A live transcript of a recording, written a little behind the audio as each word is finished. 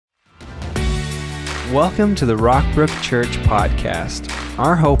Welcome to the Rockbrook Church podcast.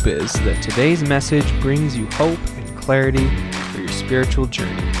 Our hope is that today's message brings you hope and clarity for your spiritual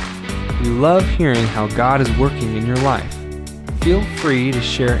journey. We love hearing how God is working in your life. Feel free to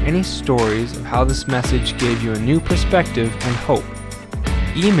share any stories of how this message gave you a new perspective and hope.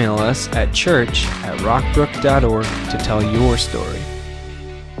 Email us at church@rockbrook.org to tell your story.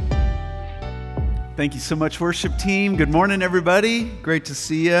 Thank you so much, worship team. Good morning, everybody. Great to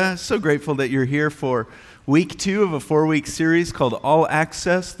see you. So grateful that you're here for week 2 of a 4-week series called All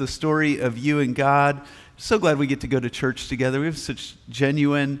Access, the story of you and God. So glad we get to go to church together. We have such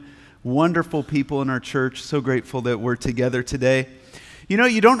genuine, wonderful people in our church. So grateful that we're together today. You know,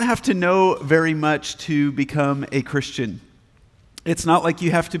 you don't have to know very much to become a Christian. It's not like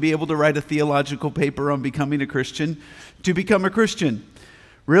you have to be able to write a theological paper on becoming a Christian to become a Christian.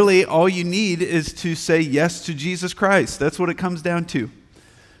 Really, all you need is to say yes to Jesus Christ. That's what it comes down to.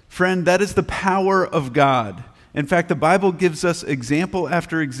 Friend, that is the power of God. In fact, the Bible gives us example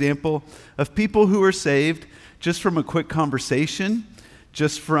after example of people who are saved just from a quick conversation,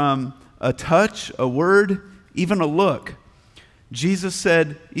 just from a touch, a word, even a look. Jesus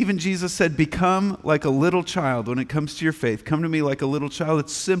said, become like a little child when it comes to your faith. Come to me like a little child.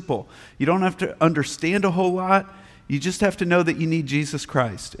 It's simple. You don't have to understand a whole lot. You just have to know that you need Jesus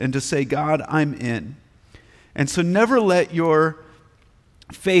Christ and to say, God, I'm in. And so never let your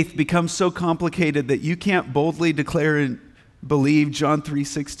faith become so complicated that you can't boldly declare and believe John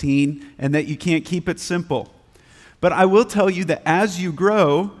 3:16 and that you can't keep it simple. But I will tell you that as you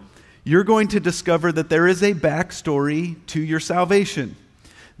grow, you're going to discover that there is a backstory to your salvation.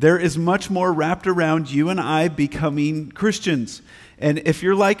 There is much more wrapped around you and I becoming Christians. And if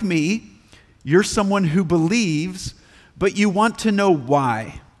you're like me, you're someone who believes, but you want to know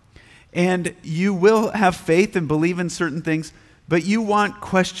why. And you will have faith and believe in certain things, but you want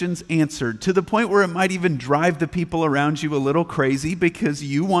questions answered to the point where it might even drive the people around you a little crazy because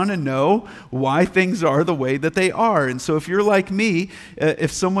you want to know why things are the way that they are. And so if you're like me,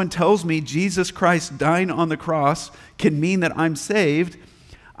 if someone tells me Jesus Christ dying on the cross can mean that I'm saved,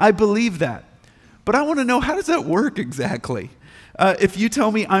 I believe that. But I want to know, how does that work exactly? If you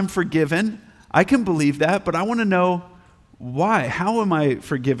tell me I'm forgiven, I can believe that, but I want to know why. How am I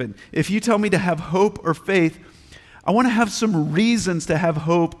forgiven? If you tell me to have hope or faith, I want to have some reasons to have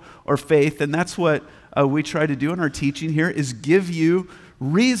hope or faith, and that's what we try to do in our teaching here, is give you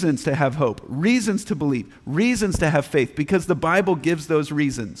reasons to have hope, reasons to believe, reasons to have faith, because the Bible gives those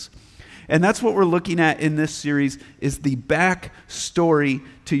reasons. And that's what we're looking at in this series, is the back story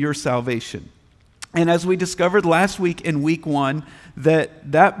to your salvation. And as we discovered last week in week 1,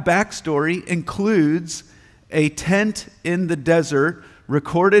 that backstory includes a tent in the desert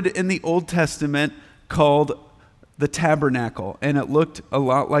recorded in the Old Testament called the tabernacle. And it looked a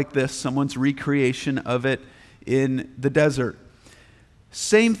lot like this, someone's recreation of it in the desert.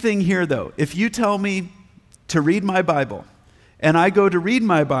 Same thing here though. If you tell me to read my Bible, and I go to read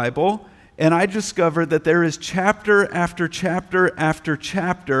my Bible, and I discover that there is chapter after chapter after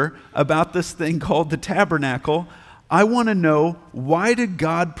chapter about this thing called the tabernacle, I want to know, why did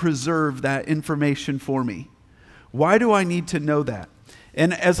God preserve that information for me? Why do I need to know that?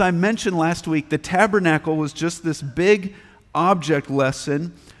 And as I mentioned last week, the tabernacle was just this big object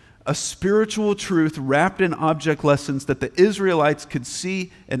lesson, a spiritual truth wrapped in object lessons that the Israelites could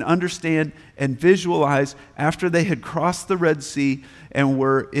see and understand and visualize after they had crossed the Red Sea and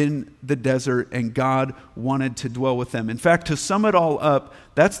were in the desert, and God wanted to dwell with them. In fact, to sum it all up,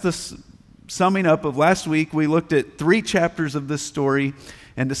 that's the summing up of last week. We looked at 3 chapters of this story,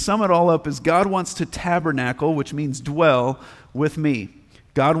 and to sum it all up is God wants to tabernacle, which means dwell, with me.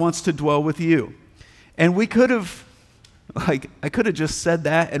 God wants to dwell with you. And we could have, I could have just said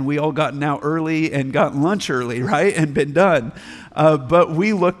that and we all gotten out early and gotten lunch early, right? And been done. But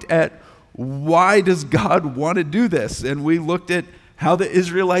we looked at, why does God want to do this? And we looked at how the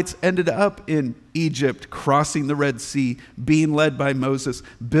Israelites ended up in Egypt, crossing the Red Sea, being led by Moses,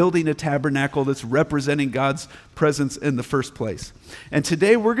 building a tabernacle that's representing God's presence in the first place. And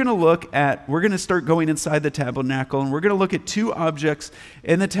today we're going to start going inside the tabernacle, and we're going to look at 2 objects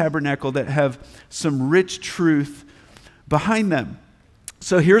in the tabernacle that have some rich truth behind them.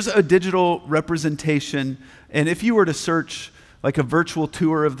 So here's a digital representation, and if you were to search like a virtual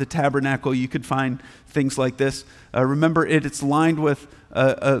tour of the tabernacle, you could find things like this. Remember, it's lined with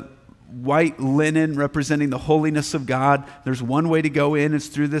a white linen representing the holiness of God. There's one way to go in, it's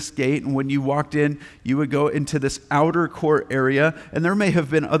through this gate, and when you walked in, you would go into this outer court area, and there may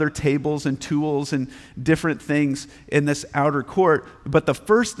have been other tables and tools and different things in this outer court, but the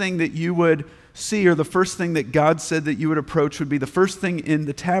first thing that you would see, or the first thing that God said that you would approach would be the first thing in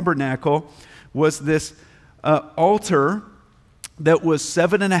the tabernacle was this altar that was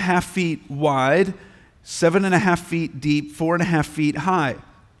 7.5 feet wide, 7.5 feet deep, 4.5 feet high.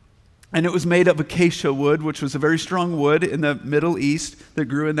 And it was made of acacia wood, which was a very strong wood in the Middle East that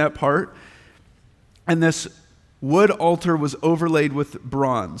grew in that part. And this wood altar was overlaid with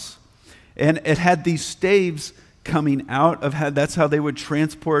bronze. And it had these staves coming out of that's how they would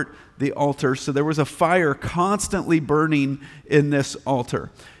transport the altar. So there was a fire constantly burning in this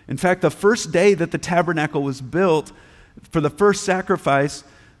altar. In fact, the first day that the tabernacle was built, for the first sacrifice,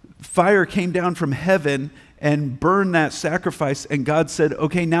 fire came down from heaven and burned that sacrifice, and God said,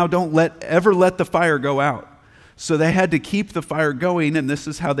 okay, now don't ever let the fire go out. So they had to keep the fire going, and this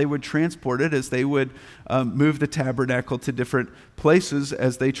is how they would transport it as they would move the tabernacle to different places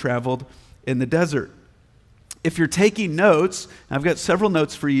as they traveled in the desert. If you're taking notes, I've got several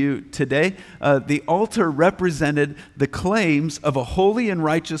notes for you today. The altar represented the claims of a holy and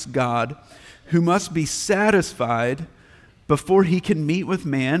righteous God who must be satisfied before he can meet with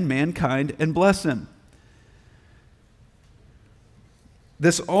mankind, and bless him.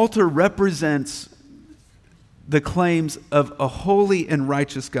 This altar represents the claims of a holy and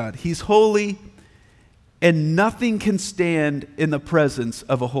righteous God. He's holy, and nothing can stand in the presence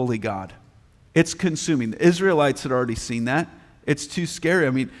of a holy God. It's consuming. The Israelites had already seen that. It's too scary. I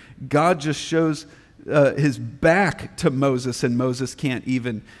mean, God just shows his back to Moses, and Moses can't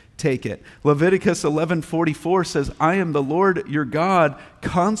even take it. Leviticus 11:44 says, I am the Lord your God.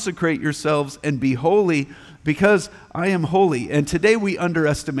 Consecrate yourselves and be holy, because I am holy. And today we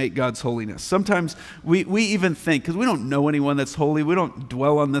underestimate God's holiness. Sometimes we even think, because we don't know anyone that's holy, we don't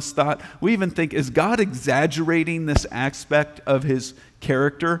dwell on this thought, we even think, is God exaggerating this aspect of his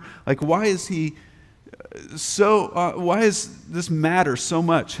character? Like, why is he why does this matter so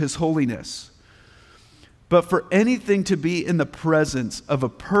much, his holiness? But for anything to be in the presence of a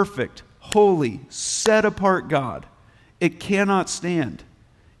perfect, holy, set-apart God, it cannot stand.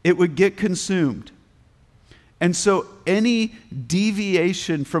 It would get consumed. And so any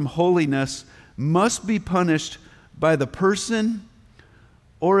deviation from holiness must be punished by the person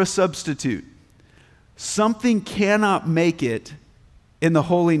or a substitute. Something cannot make it in the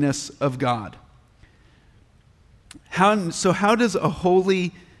holiness of God. How does a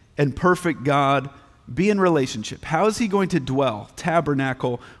holy and perfect God be in relationship? How is he going to dwell,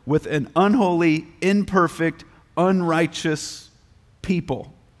 tabernacle, with an unholy, imperfect, unrighteous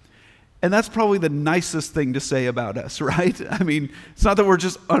people? And that's probably the nicest thing to say about us, right? I mean, it's not that we're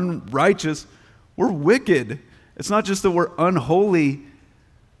just unrighteous, we're wicked. It's not just that we're unholy.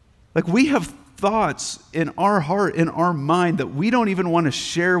 Like, we have thoughts in our heart, in our mind, that we don't even want to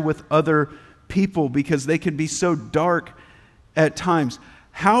share with other people because they can be so dark at times.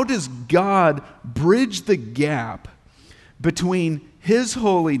 How does God bridge the gap between his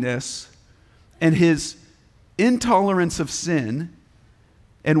holiness and his intolerance of sin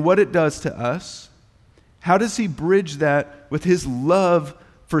and what it does to us? How does he bridge that with his love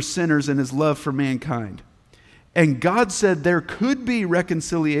for sinners and his love for mankind? And God said there could be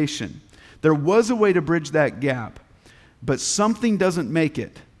reconciliation. There was a way to bridge that gap, but something doesn't make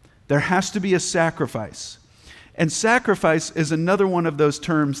it. There has to be a sacrifice. And sacrifice is another one of those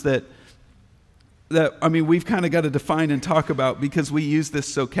terms that we've kind of got to define and talk about because we use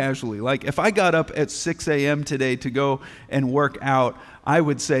this so casually. Like, if I got up at 6 a.m. today to go and work out, I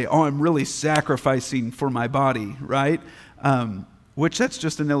would say, oh, I'm really sacrificing for my body, right? Which that's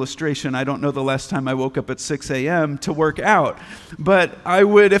just an illustration. I don't know the last time I woke up at 6 a.m. to work out. But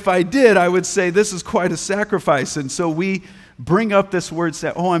if I did, I would say this is quite a sacrifice. And so we bring up this word,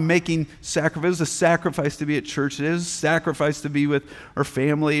 say, oh, I'm making sacrifice. It was a sacrifice to be at church. It is a sacrifice to be with our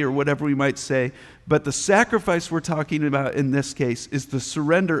family or whatever we might say. But the sacrifice we're talking about in this case is the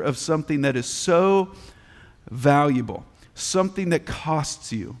surrender of something that is so valuable, something that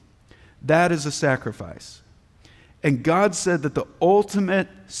costs you. That is a sacrifice. And God said that the ultimate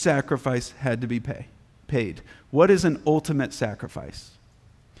sacrifice had to be paid. What is an ultimate sacrifice?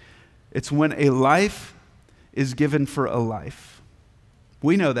 It's when a life is given for a life.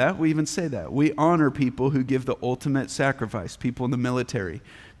 We know that. We even say that. We honor people who give the ultimate sacrifice. People in the military,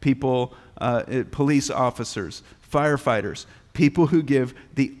 people, police officers, firefighters, people who give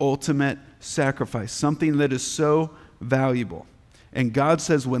the ultimate sacrifice, something that is so valuable. And God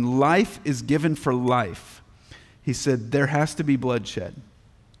says when life is given for life, he said there has to be bloodshed.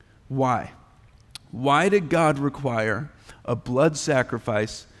 Why? Why did God require a blood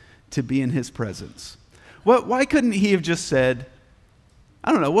sacrifice to be in his presence? Why couldn't he have just said,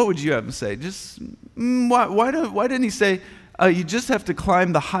 I don't know, what would you have to say? Just why didn't he say, you just have to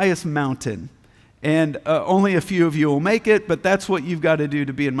climb the highest mountain and only a few of you will make it, but that's what you've got to do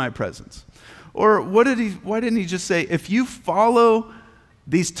to be in my presence. Or why didn't he just say, if you follow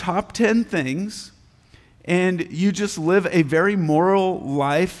these top 10 things and you just live a very moral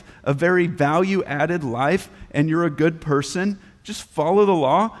life, a very value-added life, and you're a good person, just follow the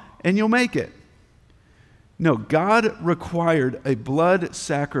law and you'll make it. No, God required a blood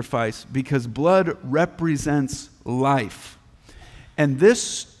sacrifice because blood represents life. And this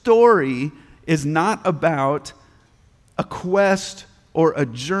story is not about a quest or a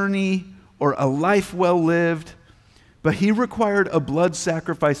journey or a life well lived, but he required a blood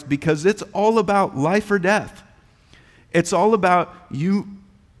sacrifice because it's all about life or death. It's all about you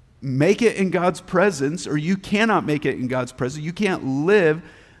make it in God's presence, or you cannot make it in God's presence. You can't live.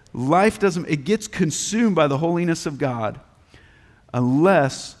 It gets consumed by the holiness of God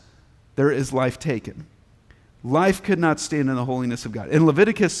unless there is life taken. Life could not stand in the holiness of God. In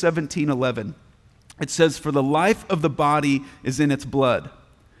Leviticus 17:11, it says, "For the life of the body is in its blood.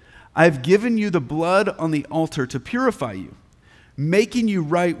 I have given you the blood on the altar to purify you, making you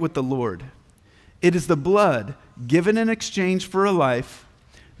right with the Lord. It is the blood given in exchange for a life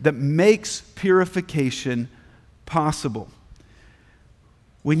that makes purification possible."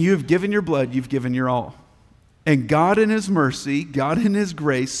 When you have given your blood, you've given your all. And God in his mercy, God in his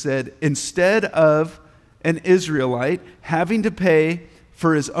grace said, instead of an Israelite having to pay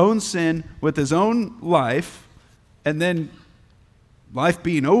for his own sin with his own life, and then life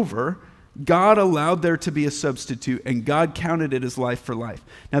being over, God allowed there to be a substitute, and God counted it as life for life.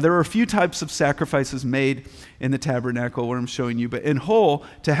 Now, there are a few types of sacrifices made in the tabernacle where I'm showing you, but in whole,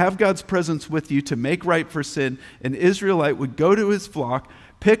 to have God's presence with you, to make right for sin, an Israelite would go to his flock,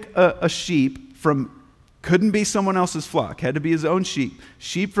 pick a sheep from, couldn't be someone else's flock, had to be his own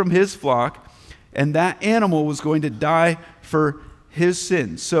sheep from his flock, and that animal was going to die for his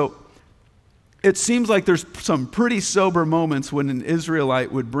sins. So it seems like there's some pretty sober moments when an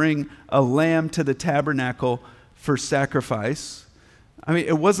Israelite would bring a lamb to the tabernacle for sacrifice. I mean,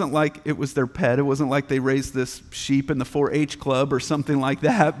 it wasn't like it was their pet. It wasn't like they raised this sheep in the 4-H club or something like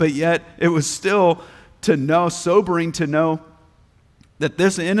that, but yet it was still sobering to know that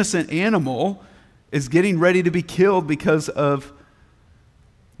this innocent animal is getting ready to be killed because of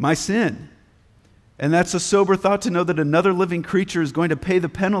my sin. And that's a sober thought to know that another living creature is going to pay the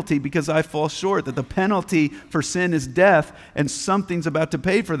penalty because I fall short, that the penalty for sin is death, and something's about to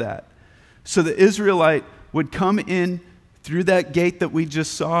pay for that. So the Israelite would come in through that gate that we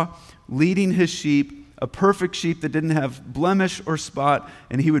just saw, leading his sheep, a perfect sheep that didn't have blemish or spot,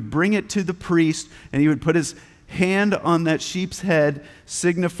 and he would bring it to the priest, and he would put his hand on that sheep's head,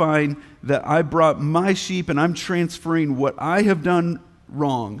 signifying that I brought my sheep and I'm transferring what I have done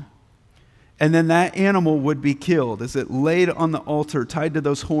wrong. And then that animal would be killed as it laid on the altar, tied to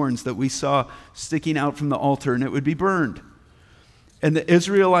those horns that we saw sticking out from the altar, and it would be burned. And the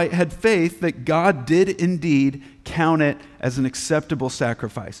Israelite had faith that God did indeed count it as an acceptable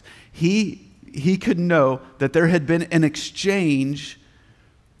sacrifice. He could know that there had been an exchange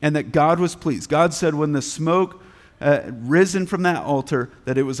and that God was pleased. God said when the smoke risen from that altar,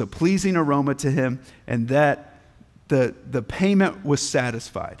 that it was a pleasing aroma to him, and that the payment was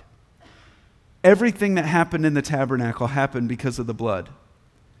satisfied. Everything that happened in the tabernacle happened because of the blood.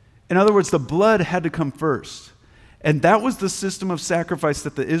 In other words, the blood had to come first. And that was the system of sacrifice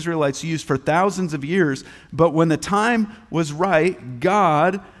that the Israelites used for thousands of years. But when the time was right,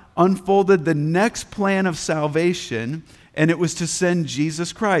 God unfolded the next plan of salvation, and it was to send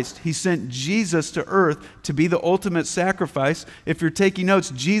Jesus Christ. He sent Jesus to earth to be the ultimate sacrifice. If you're taking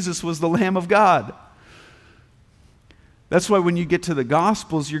notes, Jesus was the Lamb of God. That's why when you get to the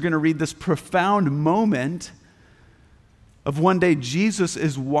Gospels, you're going to read this profound moment of one day Jesus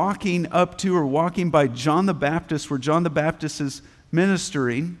is walking by John the Baptist, where John the Baptist is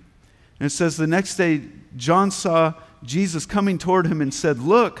ministering. And it says the next day, John saw Jesus coming toward him and said,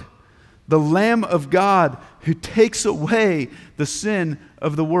 "Look, the Lamb of God who takes away the sin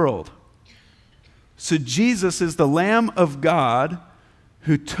of the world." So Jesus is the Lamb of God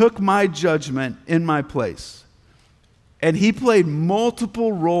who took my judgment in my place. And he played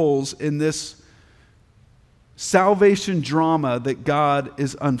multiple roles in this salvation drama that God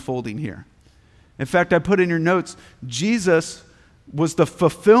is unfolding here. In fact, I put in your notes, Jesus was the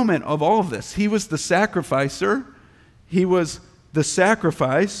fulfillment of all of this. He was the sacrificer. He was the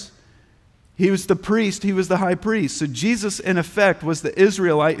sacrifice. He was the priest. He was the high priest. So Jesus, in effect, was the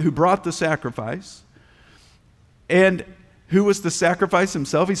Israelite who brought the sacrifice. And who was the sacrifice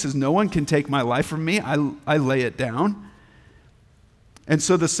himself? He says, "No one can take my life from me. I lay it down." And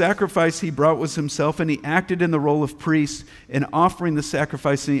so the sacrifice he brought was himself, and he acted in the role of priest in offering the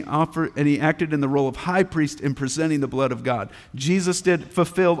sacrifice, and he acted in the role of high priest in presenting the blood of God. Jesus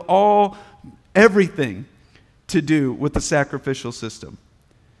fulfilled everything to do with the sacrificial system.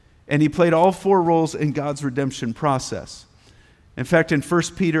 And he played all four roles in God's redemption process. In fact, in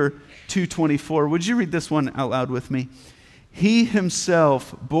 1 Peter 2:24, would you read this one out loud with me? He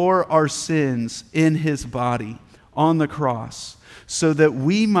himself bore our sins in his body on the cross, so that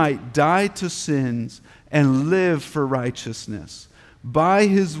we might die to sins and live for righteousness. By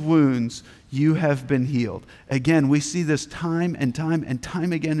his wounds you have been healed. Again, we see this time and time and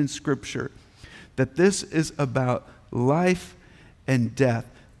time again in Scripture, that this is about life and death.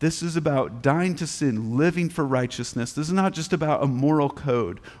 This is about dying to sin, living for righteousness. This is not just about a moral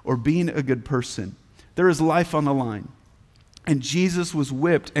code or being a good person. There is life on the line. And Jesus was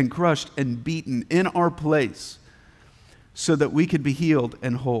whipped and crushed and beaten in our place so that we could be healed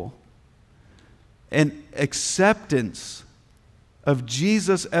and whole. And acceptance of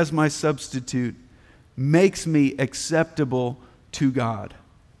Jesus as my substitute makes me acceptable to God.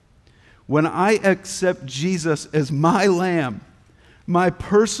 When I accept Jesus as my lamb, my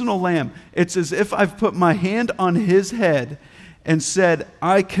personal lamb, it's as if I've put my hand on his head and said,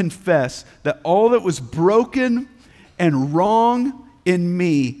 I confess that all that was broken and wrong in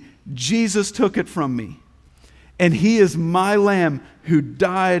me, Jesus took it from me. And he is my lamb who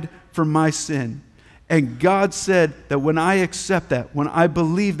died for my sin. And God said that when I accept that, when I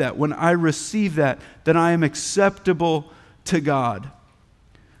believe that, when I receive that, then I am acceptable to God.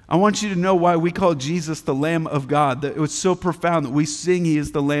 I want you to know why we call Jesus the Lamb of God. That it was so profound that we sing he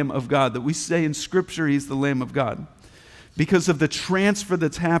is the Lamb of God, that we say in Scripture he is the Lamb of God. Because of the transfer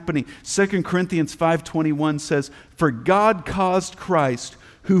that's happening. 2 Corinthians 5:21 says, for God caused Christ,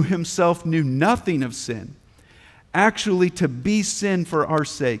 who himself knew nothing of sin, actually to be sin for our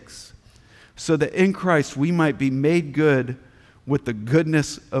sakes, so that in Christ we might be made good with the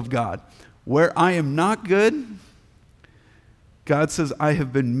goodness of God. Where I am not good, God says, I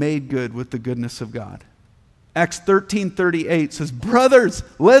have been made good with the goodness of God. Acts 13:38 says, brothers,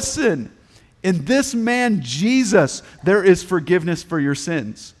 listen, in this man Jesus there is forgiveness for your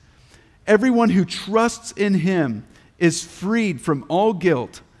sins. Everyone who trusts in him is freed from all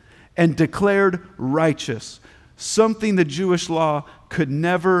guilt and declared righteous. Something the Jewish law could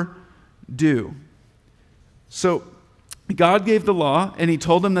never do. So God gave the law, and he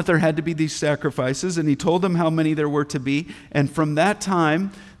told them that there had to be these sacrifices, and he told them how many there were to be. And from that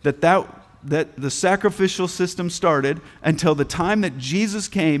time that the sacrificial system started until the time that Jesus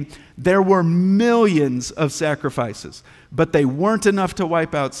came, there were millions of sacrifices, but they weren't enough to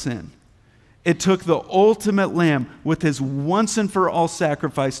wipe out sin. It took the ultimate lamb with his once and for all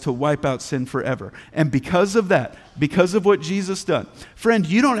sacrifice to wipe out sin forever. And because of that, because of what Jesus done, friend,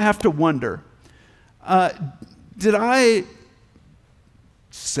 you don't have to wonder, did I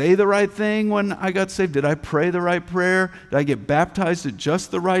say the right thing when I got saved? Did I pray the right prayer? Did I get baptized at just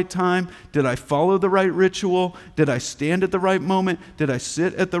the right time? Did I follow the right ritual? Did I stand at the right moment? Did I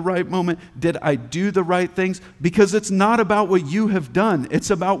sit at the right moment? Did I do the right things? Because it's not about what you have done.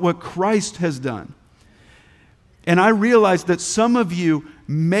 It's about what Christ has done. And I realize that some of you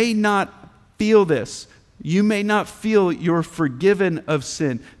may not feel this. You may not feel you're forgiven of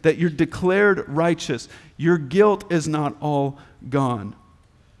sin, that you're declared righteous. Your guilt is not all gone.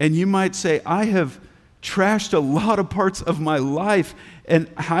 And you might say, I have trashed a lot of parts of my life, and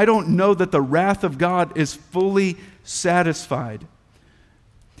I don't know that the wrath of God is fully satisfied.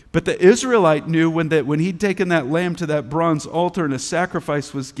 But the Israelite knew when he'd taken that lamb to that bronze altar and a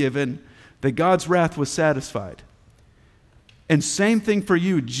sacrifice was given, that God's wrath was satisfied. And same thing for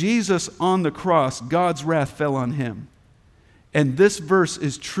you. Jesus on the cross, God's wrath fell on him. And this verse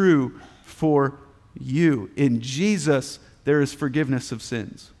is true for you. In Jesus, there is forgiveness of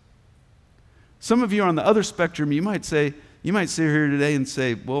sins. Some of you are on the other spectrum. You might sit here today and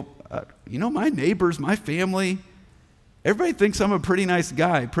say, well, my neighbors, my family, everybody thinks I'm a pretty nice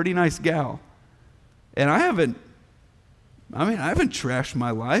guy, pretty nice gal. And I haven't trashed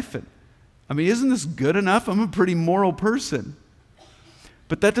my life. And, isn't this good enough? I'm a pretty moral person.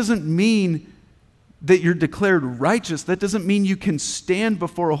 But that doesn't mean that you're declared righteous. That doesn't mean you can stand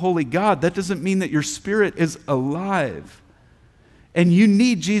before a holy God. That doesn't mean that your spirit is alive. And you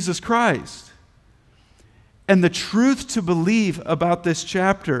need Jesus Christ. And the truth to believe about this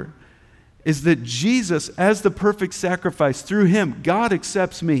chapter is that Jesus, as the perfect sacrifice, through him, God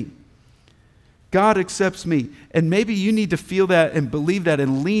accepts me. God accepts me. And maybe you need to feel that and believe that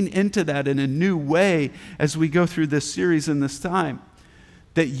and lean into that in a new way as we go through this series and this time.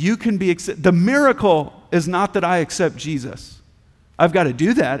 That you can be accepted. The miracle is not that I accept Jesus. I've got to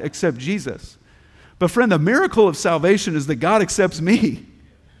do that, accept Jesus. But friend, the miracle of salvation is that God accepts me.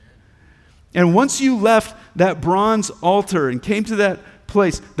 And once you left that bronze altar and came to that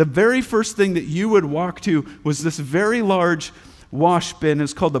place, the very first thing that you would walk to was this very large wash bin.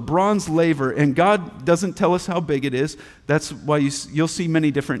 It's called the bronze laver, and God doesn't tell us how big it is. That's why you'll see many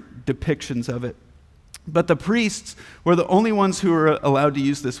different depictions of it. But the priests were the only ones who were allowed to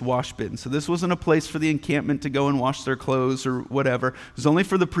use this wash bin. So this wasn't a place for the encampment to go and wash their clothes or whatever. It was only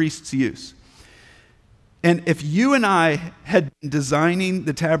for the priests' use. And if you and I had been designing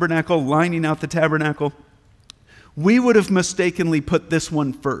the tabernacle, lining out the tabernacle, we would have mistakenly put this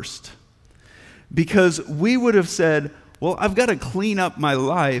one first. Because we would have said, well, I've got to clean up my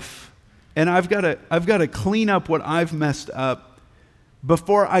life, and I've got to clean up what I've messed up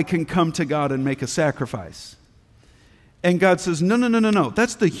before I can come to God and make a sacrifice. And God says, no.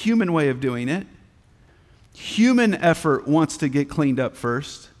 That's the human way of doing it. Human effort wants to get cleaned up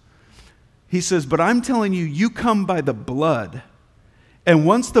first. He says, but I'm telling you, you come by the blood. And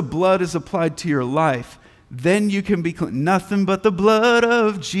once the blood is applied to your life, then you can be clean. Nothing but the blood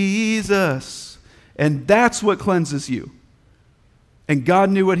of Jesus. And that's what cleanses you. And God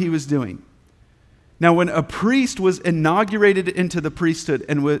knew what he was doing. Now, when a priest was inaugurated into the priesthood,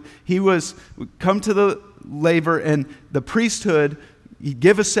 and he was come to the laver, and the priesthood, he'd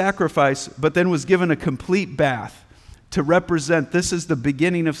give a sacrifice, but then was given a complete bath to represent this is the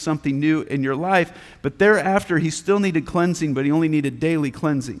beginning of something new in your life. But thereafter, he still needed cleansing, but he only needed daily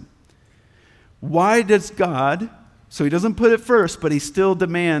cleansing. Why does God, so he doesn't put it first, but he still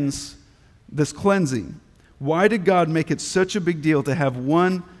demands this cleansing. Why did God make it such a big deal to have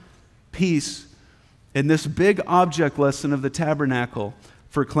one piece in this big object lesson of the tabernacle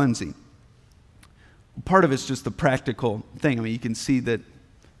for cleansing? Part of it's just the practical thing. I mean, you can see that,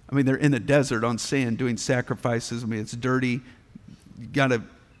 they're in the desert on sand doing sacrifices. It's dirty.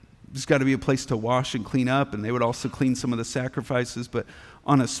 There's got to be a place to wash and clean up, and they would also clean some of the sacrifices. But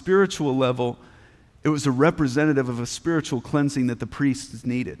on a spiritual level, it was a representative of a spiritual cleansing that the priests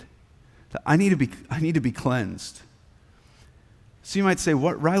needed. I need to be cleansed. So you might say,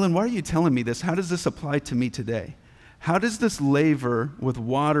 Ryland, why are you telling me this? How does this apply to me today? How does this laver with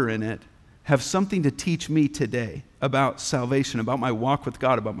water in it have something to teach me today about salvation, about my walk with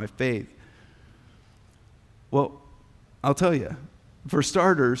God, about my faith? Well, I'll tell you. For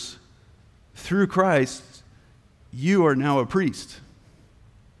starters, through Christ, you are now a priest.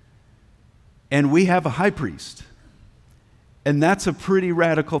 And we have a high priest. And that's a pretty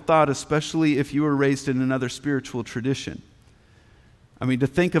radical thought, especially if you were raised in another spiritual tradition. To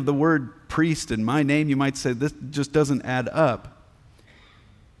think of the word priest in my name, you might say this just doesn't add up.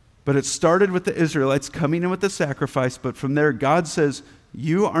 But it started with the Israelites coming in with the sacrifice, but from there God says,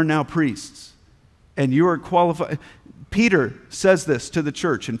 you are now priests, and you are qualified. Peter says this to the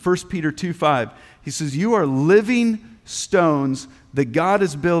church in 1 Peter 2:5. He says, you are living stones that God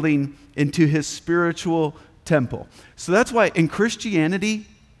is building into his spiritual temple. So that's why in Christianity,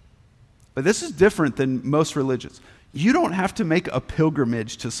 but this is different than most religions, you don't have to make a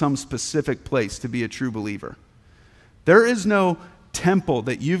pilgrimage to some specific place to be a true believer. There is no temple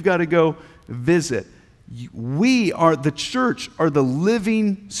that you've got to go visit. We are, the church, are the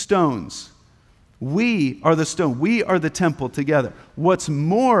living stones. We are the stone. We are the temple together. What's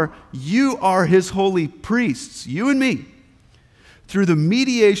more, you are his holy priests, you and me. Through the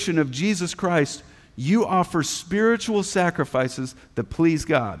mediation of Jesus Christ, you offer spiritual sacrifices that please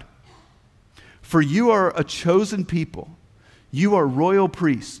God. For you are a chosen people. You are royal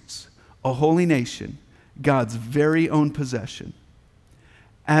priests, a holy nation, God's very own possession.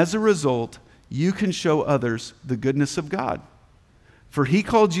 As a result, you can show others the goodness of God. For he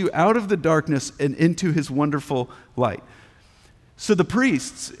called you out of the darkness and into his wonderful light. So the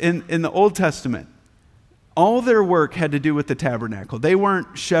priests in the Old Testament, all their work had to do with the tabernacle. They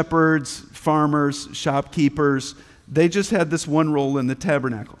weren't shepherds, farmers, shopkeepers. They just had this one role in the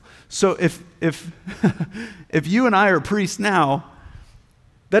tabernacle. So if if you and I are priests now,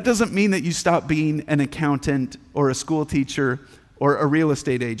 that doesn't mean that you stop being an accountant or a school teacher or a real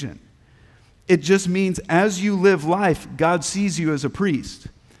estate agent. It just means as you live life, God sees you as a priest.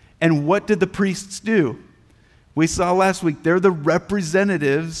 And what did the priests do? We saw last week, they're the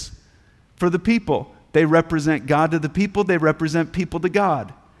representatives for the people. They represent God to the people. They represent people to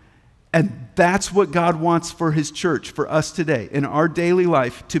God. And that's what God wants for his church, for us today, in our daily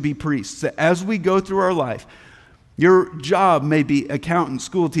life, to be priests. That as we go through our life, your job may be accountant,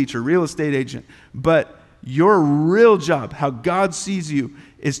 school teacher, real estate agent, but your real job, how God sees you,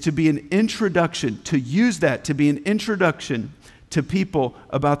 is to be an introduction, to use that to be an introduction to people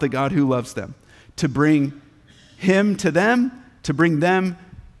about the God who loves them, to bring him to them, to bring them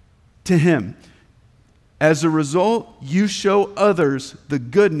to him. As a result, you show others the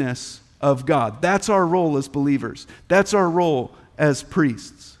goodness of God. That's our role as believers. That's our role as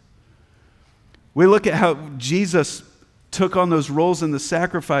priests. We look at how Jesus took on those roles in the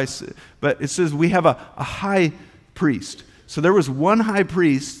sacrifice, but it says we have a high priest. So there was one high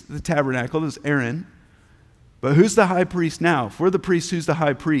priest, the tabernacle, this was Aaron. But who's the high priest now? If we're the priest, who's the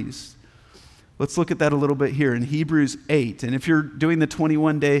high priest? Let's look at that a little bit here in Hebrews 8. And if you're doing the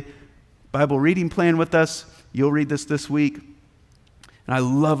 21-day Bible reading plan with us, you'll read this week. And I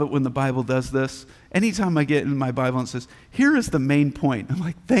love it when the Bible does this. Anytime I get in my Bible and it says, here is the main point. I'm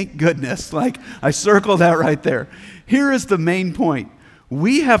like, thank goodness. Like, I circle that right there. Here is the main point.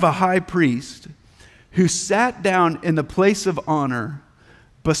 We have a high priest who sat down in the place of honor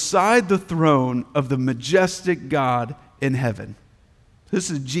beside the throne of the majestic God in heaven. This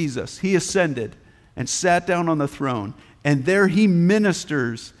is Jesus. He ascended and sat down on the throne. And there he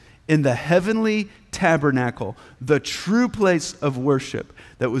ministers in the heavenly tabernacle, the true place of worship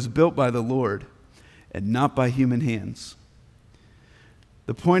that was built by the Lord and not by human hands.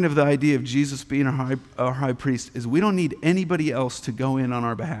 The point of the idea of Jesus being our high priest is we don't need anybody else to go in on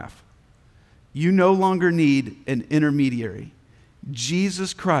our behalf. You no longer need an intermediary.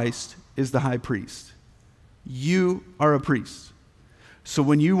 Jesus Christ is the high priest. You are a priest. So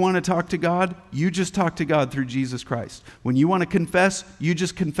when you want to talk to God, you just talk to God through Jesus Christ. When you want to confess, you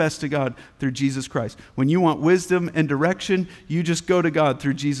just confess to God through Jesus Christ. When you want wisdom and direction, you just go to God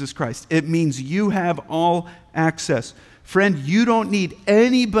through Jesus Christ. It means you have all access. Friend, you don't need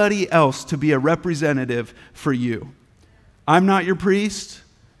anybody else to be a representative for you. I'm not your priest.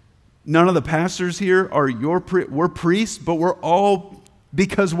 None of the pastors here are we're priests, but we're all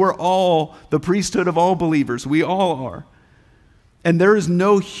the priesthood of all believers. We all are. And there is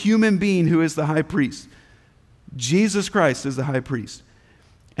no human being who is the high priest. Jesus Christ is the high priest.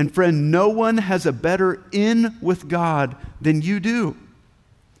 And friend, no one has a better in with God than you do.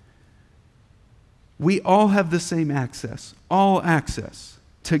 We all have the same access, all access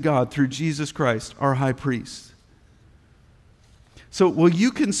to God through Jesus Christ, our high priest. So will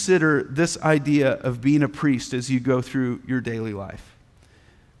you consider this idea of being a priest as you go through your daily life?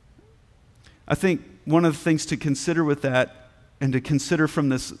 I think one of the things to consider with that and to consider from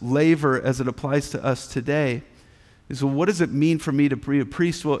this laver as it applies to us today is, well, what does it mean for me to be a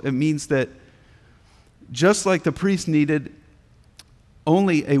priest? Well, it means that just like the priest needed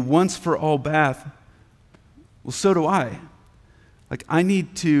only a once-for-all bath, well, so do I. Like,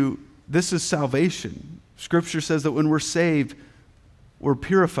 this is salvation. Scripture says that when we're saved, we're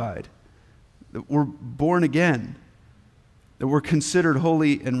purified, that we're born again, that we're considered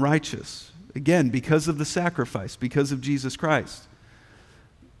holy and righteous. Again, because of the sacrifice, because of Jesus Christ.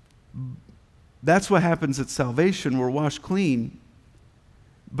 That's what happens at salvation. We're washed clean.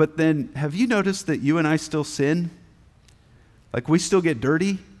 But then, have you noticed that you and I still sin? Like, we still get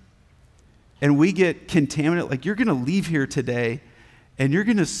dirty, and we get contaminated. Like, you're going to leave here today, and you're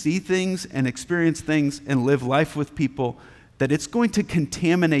going to see things and experience things and live life with people that it's going to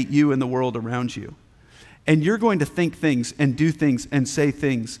contaminate you and the world around you. And you're going to think things and do things and say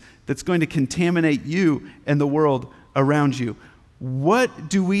things that's going to contaminate you and the world around you. What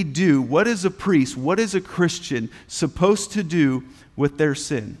do we do? What is a priest, what is a Christian supposed to do with their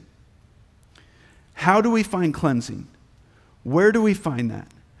sin? How do we find cleansing? Where do we find that?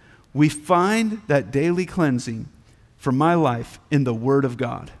 We find that daily cleansing for my life in the Word of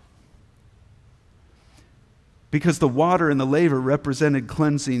God. Because the water and the laver represented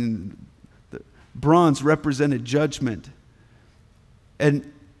cleansing, the bronze represented judgment.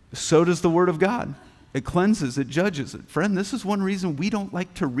 And so does the Word of God. It cleanses, it judges it. Friend, this is one reason we don't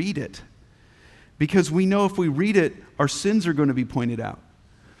like to read it. Because we know if we read it, our sins are going to be pointed out.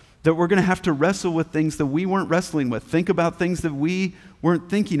 That we're going to have to wrestle with things that we weren't wrestling with. Think about things that we weren't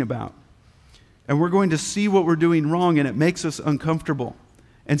thinking about. And we're going to see what we're doing wrong, and it makes us uncomfortable.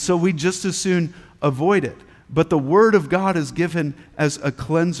 And so we just as soon avoid it. But the Word of God is given as a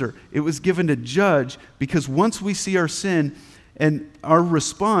cleanser. It was given to judge, because once we see our sin, and our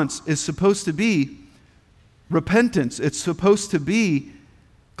response is supposed to be repentance. It's supposed to be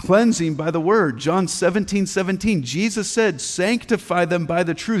cleansing by the Word. John 17:17, Jesus said, sanctify them by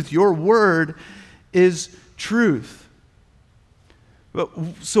the truth. Your Word is truth.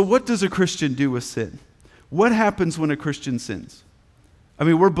 So what does a Christian do with sin? What happens when a Christian sins? I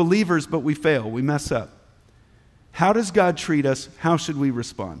mean, we're believers, but we fail. We mess up. How does God treat us? How should we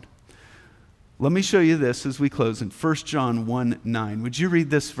respond? Let me show you this as we close in 1 John 1:9. Would you read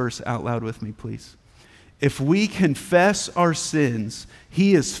this verse out loud with me, please? If we confess our sins,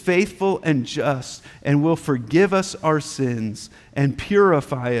 he is faithful and just and will forgive us our sins and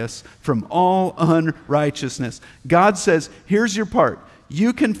purify us from all unrighteousness. God says, here's your part.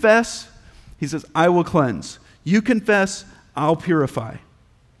 You confess, he says, I will cleanse. You confess, I'll purify.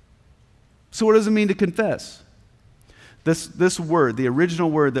 So what does it mean to confess? This word, the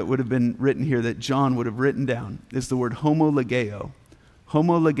original word that would have been written here, that John would have written down, is the word homologeo.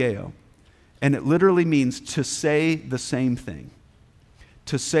 Homologeo. And it literally means to say the same thing.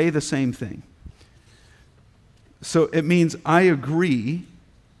 To say the same thing. So it means I agree.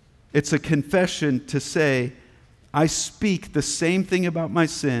 It's a confession to say, I speak the same thing about my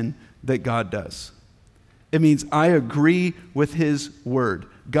sin that God does. It means I agree with his word.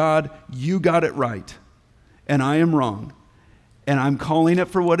 God, you got it right, and I am wrong. And I'm calling it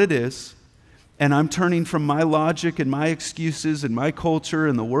for what it is. And I'm turning from my logic and my excuses and my culture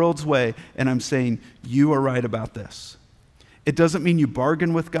and the world's way, and I'm saying, you are right about this. It doesn't mean you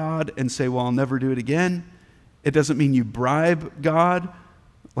bargain with God and say, well, I'll never do it again. It doesn't mean you bribe God,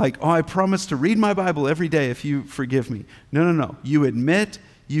 like, oh, I promise to read my Bible every day if you forgive me. No. You admit,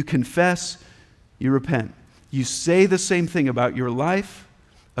 you confess, you repent. You say the same thing about your life,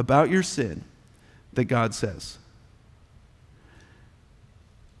 about your sin, that God says.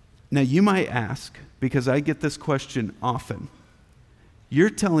 Now, you might ask, because I get this question often, you're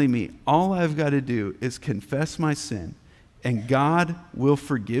telling me all I've got to do is confess my sin and God will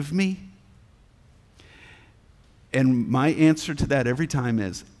forgive me? And my answer to that every time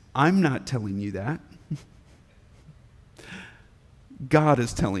is, I'm not telling you that. God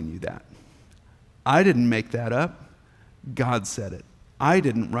is telling you that. I didn't make that up. God said it. I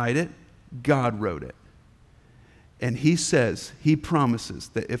didn't write it. God wrote it. And he says, he promises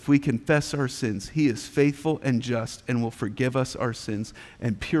that if we confess our sins, he is faithful and just and will forgive us our sins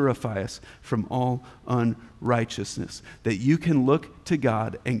and purify us from all unrighteousness. That you can look to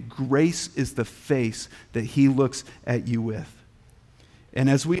God, and grace is the face that he looks at you with. And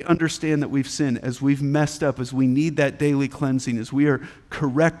as we understand that we've sinned, as we've messed up, as we need that daily cleansing, as we are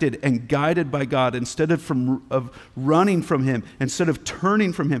corrected and guided by God, instead of running from him, instead of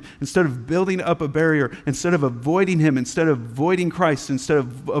turning from him, instead of building up a barrier, instead of avoiding him, instead of avoiding Christ, instead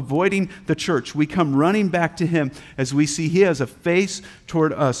of avoiding the church, we come running back to him as we see he has a face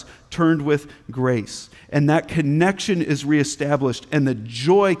toward us turned with grace. And that connection is reestablished, and the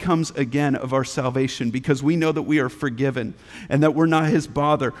joy comes again of our salvation, because we know that we are forgiven and that we're not his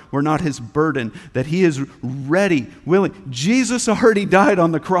bother, we're not his burden, that he is ready, willing. Jesus already died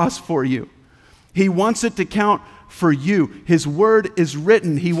on the cross for you. He wants it to count for you. His word is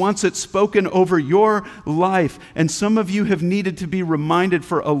written. He wants it spoken over your life. And some of you have needed to be reminded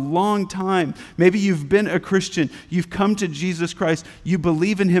for a long time. Maybe you've been a Christian. You've come to Jesus Christ. You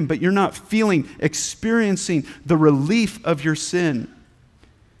believe in him, but you're not experiencing the relief of your sin.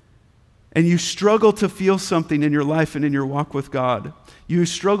 And you struggle to feel something in your life and in your walk with God. You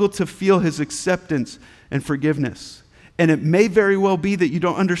struggle to feel his acceptance and forgiveness. And it may very well be that you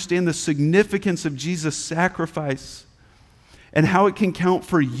don't understand the significance of Jesus' sacrifice and how it can count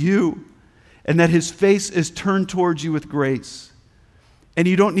for you, and that his face is turned towards you with grace. And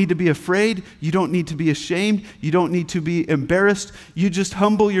you don't need to be afraid. You don't need to be ashamed. You don't need to be embarrassed. You just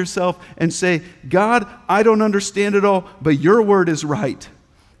humble yourself and say, God, I don't understand it all, but your word is right.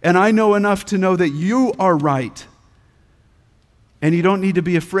 And I know enough to know that you are right. And you don't need to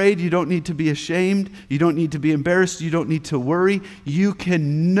be afraid. You don't need to be ashamed. You don't need to be embarrassed. You don't need to worry. You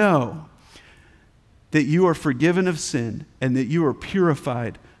can know that you are forgiven of sin and that you are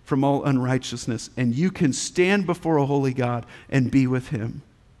purified from all unrighteousness. And you can stand before a holy God and be with him.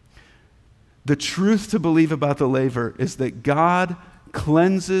 The truth to believe about the laver is that God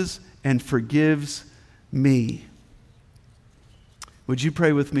cleanses and forgives me. Would you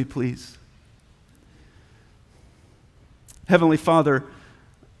pray with me, please? Heavenly Father,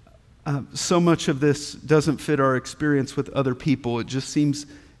 so much of this doesn't fit our experience with other people. It just seems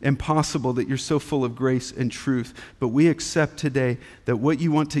impossible that you're so full of grace and truth. But we accept today that what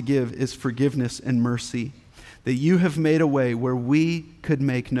you want to give is forgiveness and mercy, that you have made a way where we could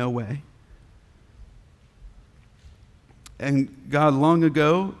make no way. And God, long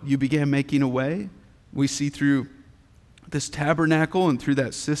ago, you began making a way. We see through this tabernacle and through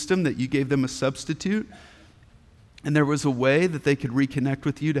that system that you gave them a substitute. And there was a way that they could reconnect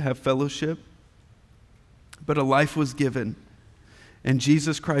with you to have fellowship. But a life was given. And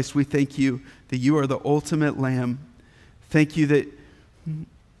Jesus Christ, we thank you that you are the ultimate Lamb. Thank you that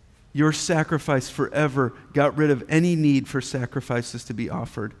your sacrifice forever got rid of any need for sacrifices to be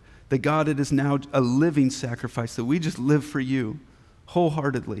offered. That God, it is now a living sacrifice, that we just live for you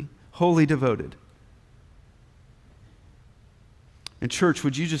wholeheartedly, wholly devoted. And church,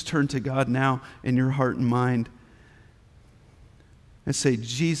 would you just turn to God now in your heart and mind and say,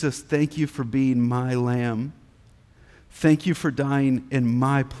 Jesus, thank you for being my lamb. Thank you for dying in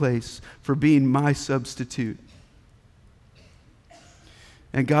my place, for being my substitute.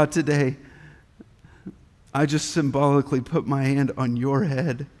 And God, today, I just symbolically put my hand on your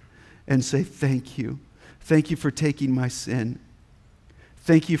head and say, thank you. Thank you for taking my sin.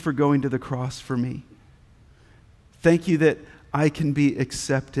 Thank you for going to the cross for me. Thank you that I can be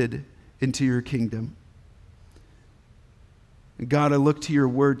accepted into your kingdom. God, I look to your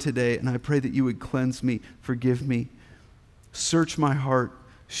word today, and I pray that you would cleanse me, forgive me, search my heart,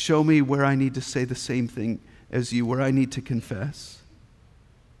 show me where I need to say the same thing as you, where I need to confess.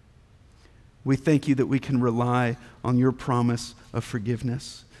 We thank you that we can rely on your promise of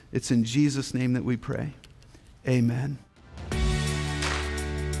forgiveness. It's in Jesus' name that we pray. Amen.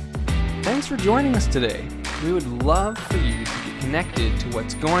 Thanks for joining us today. We would love for you to get connected to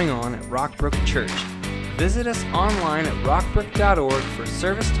what's going on at Rockbrook Church. Visit us online at rockbrook.org for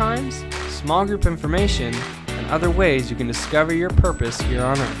service times, small group information, and other ways you can discover your purpose here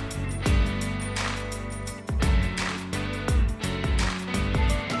on earth.